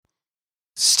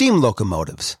Steam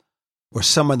locomotives were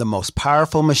some of the most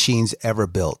powerful machines ever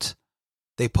built.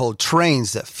 They pulled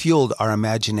trains that fueled our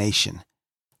imagination.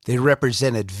 They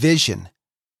represented vision,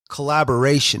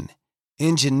 collaboration,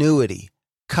 ingenuity,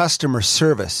 customer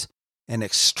service, and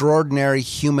extraordinary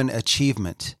human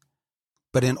achievement.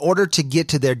 But in order to get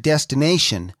to their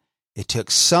destination, it took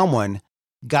someone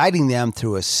guiding them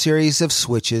through a series of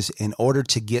switches in order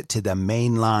to get to the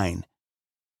main line.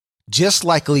 Just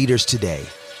like leaders today,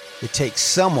 it takes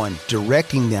someone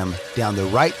directing them down the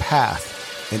right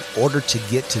path in order to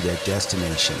get to their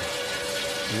destination.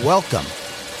 Welcome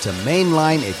to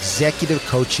Mainline Executive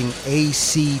Coaching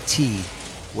ACT,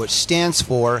 which stands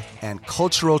for And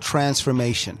Cultural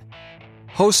Transformation,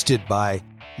 hosted by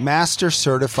Master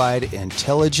Certified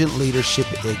Intelligent Leadership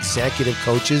Executive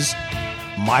Coaches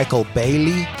Michael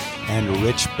Bailey and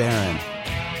Rich Barron,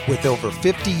 with over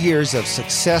 50 years of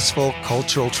successful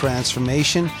cultural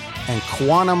transformation and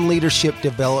quantum leadership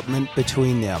development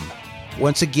between them.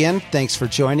 Once again, thanks for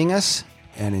joining us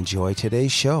and enjoy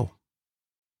today's show.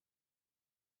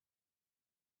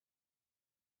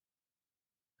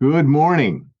 Good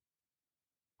morning,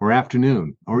 or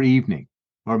afternoon, or evening,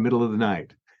 or middle of the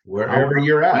night. Wherever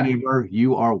you're at. Whenever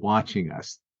you are watching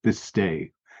us this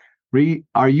day.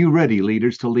 Are you ready,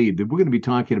 leaders, to lead? We're going to be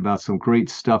talking about some great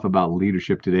stuff about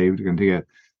leadership today. We're going to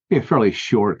take a fairly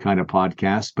short kind of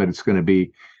podcast, but it's going to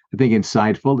be, I think,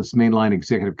 insightful. This Mainline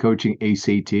Executive Coaching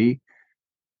ACT.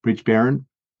 Rich Barron,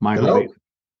 Michael Hello. Bailey.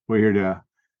 We're here to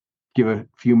give a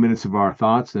few minutes of our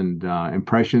thoughts and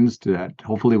impressions that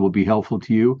hopefully will be helpful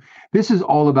to you. This is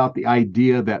all about the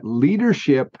idea that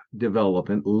leadership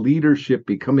development, leadership,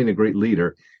 becoming a great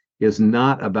leader, is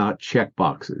not about check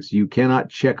boxes. You cannot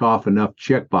check off enough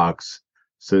check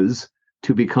boxes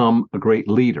to become a great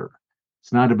leader.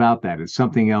 It's not about that. It's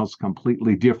something else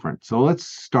completely different. So let's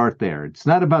start there. It's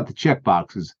not about the check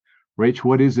boxes. Rich,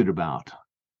 what is it about?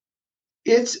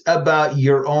 It's about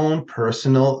your own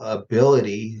personal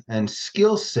ability and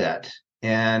skill set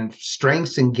and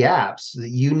strengths and gaps that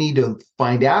you need to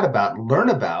find out about, learn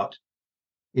about,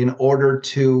 in order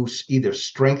to either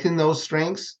strengthen those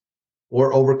strengths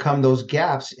or overcome those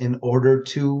gaps in order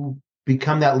to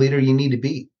become that leader you need to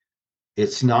be.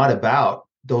 It's not about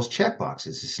those check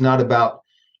boxes. It's not about,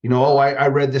 I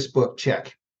read this book,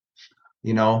 check.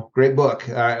 Great book.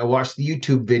 I watched the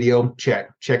YouTube video, check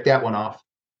that one off.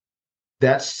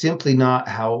 That's simply not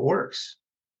how it works.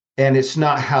 And it's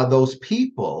not how those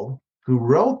people who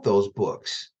wrote those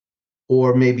books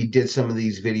or maybe did some of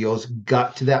these videos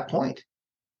got to that point.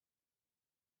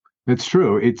 That's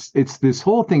true. It's this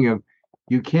whole thing of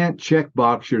you can't check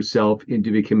box yourself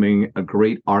into becoming a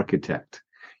great architect.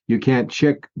 You can't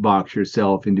check box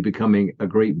yourself into becoming a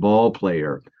great ball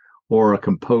player or a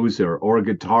composer or a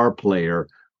guitar player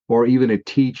or even a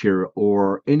teacher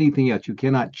or anything else. You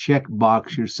cannot check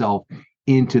box yourself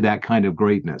into that kind of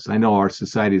greatness. I know our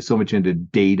society is so much into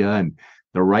data and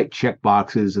the right check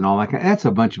boxes and all that. That's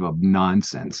a bunch of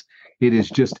nonsense. It is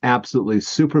just absolutely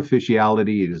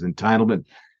superficiality. It is entitlement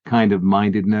kind of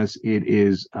mindedness.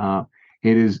 It's a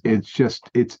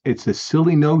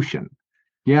silly notion.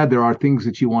 Yeah, there are things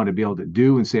that you want to be able to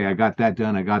do and say, I got that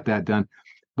done.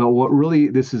 But what really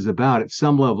this is about at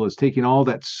some level is taking all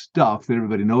that stuff that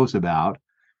everybody knows about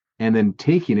and then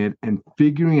taking it and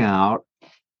figuring out,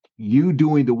 you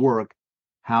doing the work,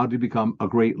 how to become a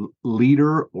great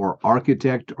leader or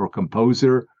architect or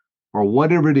composer or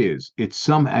whatever it is. It's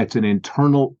an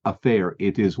internal affair.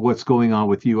 It is what's going on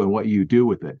with you and what you do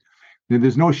with it. And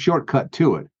there's no shortcut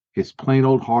to it. It's plain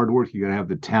old hard work. You got to have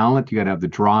the talent. You got to have the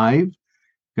drive.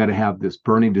 You got to have this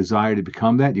burning desire to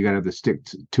become that. You got to have the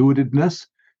stick-to-itiveness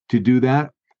to do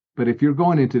that. But if you're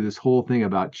going into this whole thing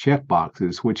about check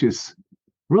boxes, which is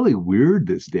really weird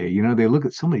this day, they look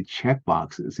at so many check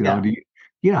boxes.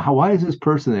 Why is this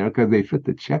person there? Because they fit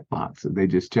the check boxes. They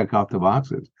just check off the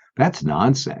boxes. That's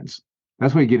nonsense.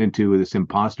 That's where you get into this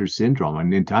imposter syndrome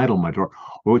and entitlement, or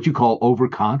what you call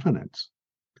overconfidence.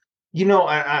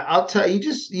 I'll tell you,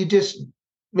 you just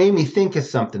made me think of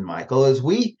something, Michael. Is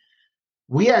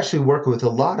we actually work with a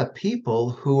lot of people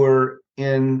who are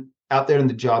out there in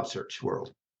the job search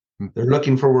world. They're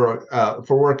looking for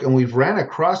work, and we've ran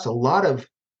across a lot of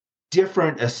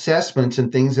different assessments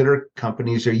and things that our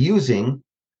companies are using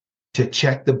to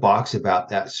check the box about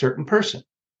that certain person.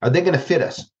 Are they going to fit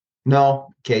us? No.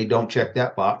 Okay, don't check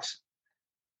that box.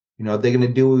 Are they going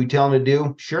to do what we tell them to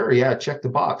do? Sure, yeah, check the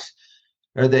box.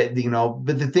 Are they,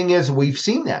 but the thing is, we've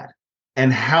seen that.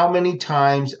 And how many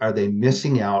times are they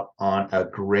missing out on a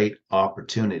great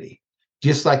opportunity?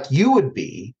 Just like you would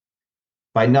be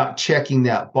by not checking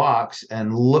that box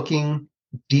and looking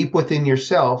deep within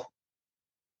yourself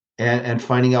and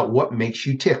finding out what makes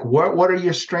you tick. What are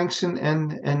your strengths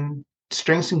and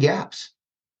strengths and gaps?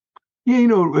 Yeah,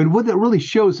 and what that really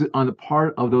shows on the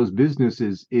part of those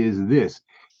businesses is this.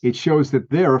 It shows that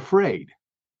they're afraid.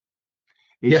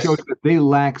 It shows that they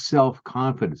lack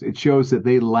self-confidence. It shows that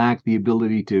they lack the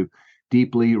ability to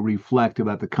deeply reflect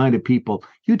about the kind of people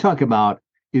you talk about.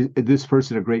 Is this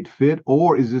person a great fit,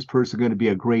 or is this person going to be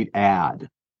a great ad?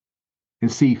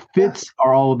 And see, fits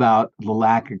are all about the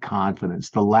lack of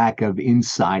confidence, the lack of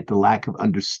insight, the lack of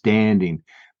understanding,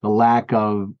 the lack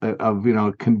of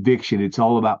conviction. It's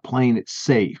all about playing it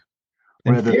safe.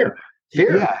 And fear.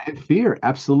 Yeah, and fear,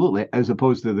 absolutely, as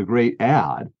opposed to the great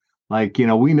ad. Like,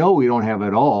 we know we don't have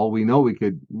it all. We know we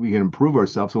can improve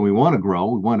ourselves, and we want to grow.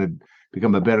 We want to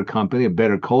become a better company, a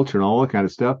better culture, and all that kind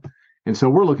of stuff. And so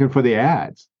we're looking for the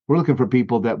ads. We're looking for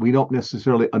people that we don't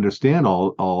necessarily understand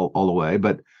all the way,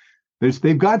 but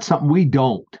they've got something we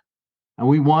don't. And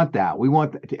we want that. We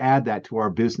want to add that to our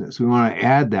business. We want to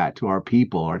add that to our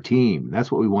people, our team.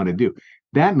 That's what we want to do.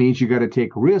 That means you got to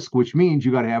take risk, which means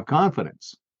you got to have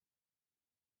confidence.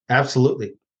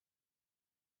 Absolutely.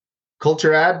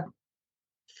 Culture ad,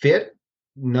 fit,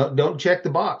 no, don't check the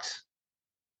box.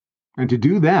 And to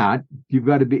do that, you've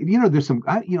got to be, there's some,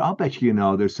 I'll bet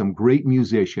there's some great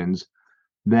musicians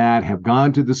that have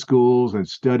gone to the schools and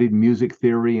studied music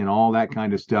theory and all that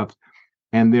kind of stuff.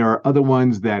 And there are other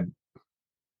ones that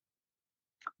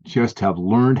just have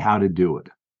learned how to do it.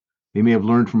 They may have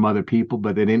learned from other people,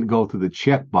 but they didn't go through the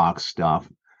checkbox stuff,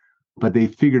 but they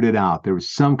figured it out. There was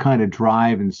some kind of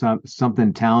drive and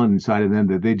something talent inside of them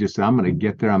that they just said, I'm going to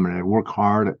get there. I'm going to work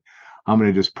hard. I'm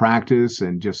going to just practice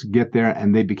and just get there.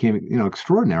 And they became,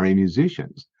 extraordinary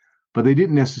musicians, but they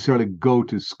didn't necessarily go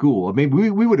to school. I mean,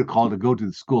 we would have called it go to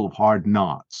the school of hard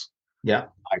knocks. Yeah.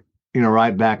 Like,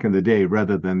 right back in the day,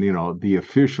 rather than, the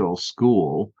official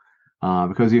school,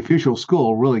 because the official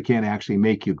school really can't actually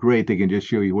make you great. They can just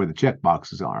show you where the check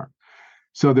boxes are.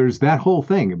 So there's that whole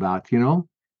thing about,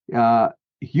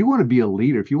 if you want to be a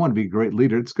leader, if you want to be a great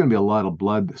leader, it's going to be a lot of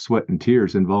blood, sweat, and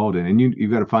tears involved in it. And you've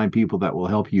got to find people that will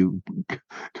help you.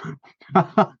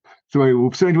 So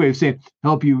anyway, of saying,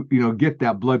 help you, get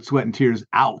that blood, sweat, and tears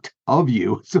out of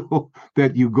you so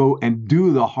that you go and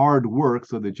do the hard work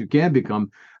so that you can become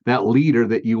that leader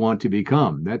that you want to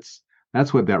become. That's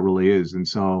what that really is. And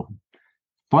so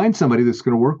find somebody that's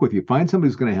going to work with you. Find somebody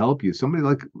who's going to help you. Somebody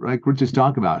like we're just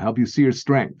talking about, help you see your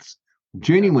strengths,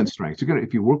 genuine strengths.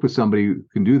 If you work with somebody who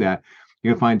can do that,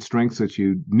 you're going to find strengths that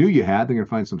you knew you had. They're going to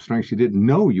find some strengths you didn't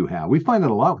know you have. We find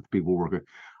that a lot with people working.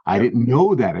 I didn't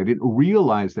know that. I didn't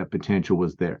realize that potential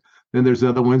was there. Then there's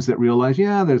other ones that realize,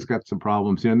 there's got some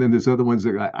problems here. And then there's other ones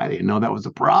that I didn't know that was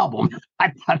a problem. I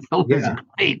thought that was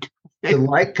great. The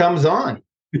light comes on.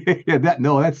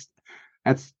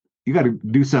 That's you got to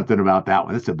do something about that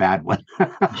one. That's a bad one.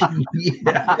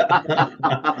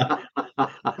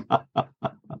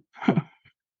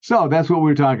 So that's what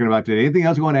we're talking about today. Anything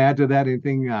else you want to add to that?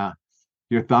 Anything,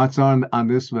 your thoughts on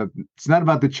this? But it's not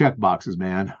about the check boxes,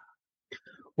 man.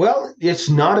 Well, it's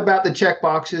not about the check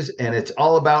boxes, and it's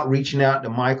all about reaching out to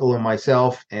Michael and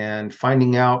myself and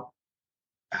finding out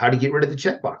how to get rid of the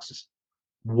check boxes.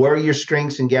 Where your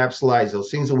strengths and gaps lies,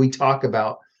 those things that we talk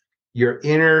about, your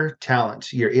inner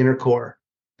talents, your inner core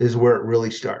is where it really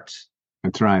starts.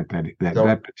 That's right.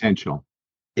 That potential.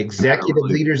 Executive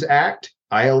Leaders Act,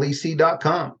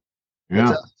 ILEC.com.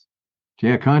 Yeah.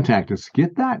 Contact us.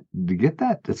 Get that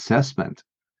assessment.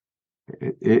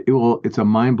 It's a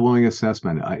mind-blowing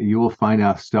assessment. You will find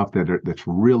out stuff that's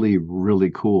really,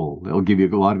 really cool. It'll give you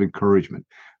a lot of encouragement.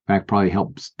 In fact, probably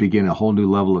helps begin a whole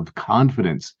new level of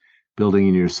confidence building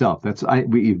in yourself.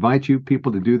 We invite you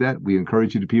people to do that. We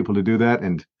encourage you people to do that.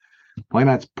 And why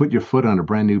not put your foot on a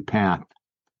brand new path?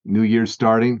 New Year's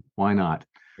starting. Why not?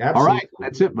 Absolutely. All right.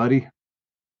 That's it, buddy.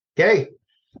 Okay.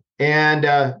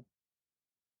 And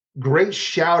great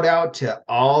shout out to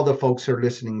all the folks who are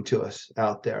listening to us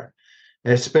out there.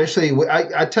 And especially,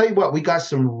 I tell you what, we got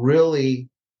some really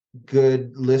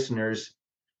good listeners,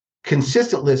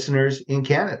 consistent listeners in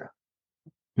Canada.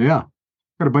 Yeah.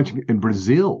 Got a bunch in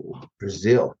Brazil.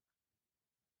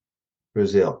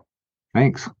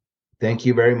 Thanks. Thank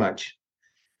you very much.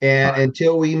 And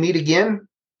until we meet again,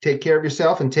 take care of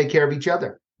yourself and take care of each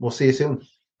other. We'll see you soon.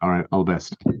 All right. All the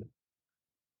best.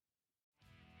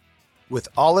 With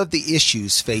all of the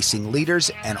issues facing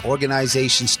leaders and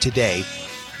organizations today,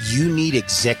 you need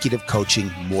executive coaching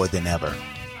more than ever.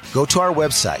 Go to our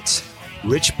websites,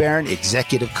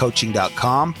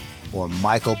 richbarronexecutivecoaching.com or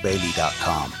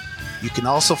michaelbailey.com. You can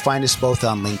also find us both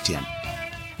on LinkedIn.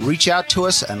 Reach out to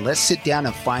us and let's sit down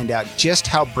and find out just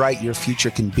how bright your future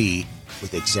can be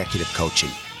with executive coaching.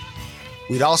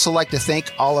 We'd also like to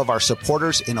thank all of our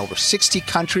supporters in over 60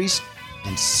 countries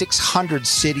and 600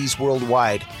 cities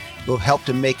worldwide who have helped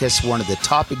to make us one of the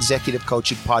top executive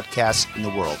coaching podcasts in the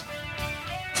world.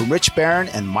 From Rich Barron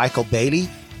and Michael Bailey,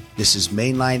 this is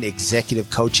Mainline Executive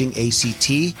Coaching,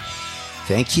 ACT.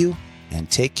 Thank you and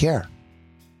take care.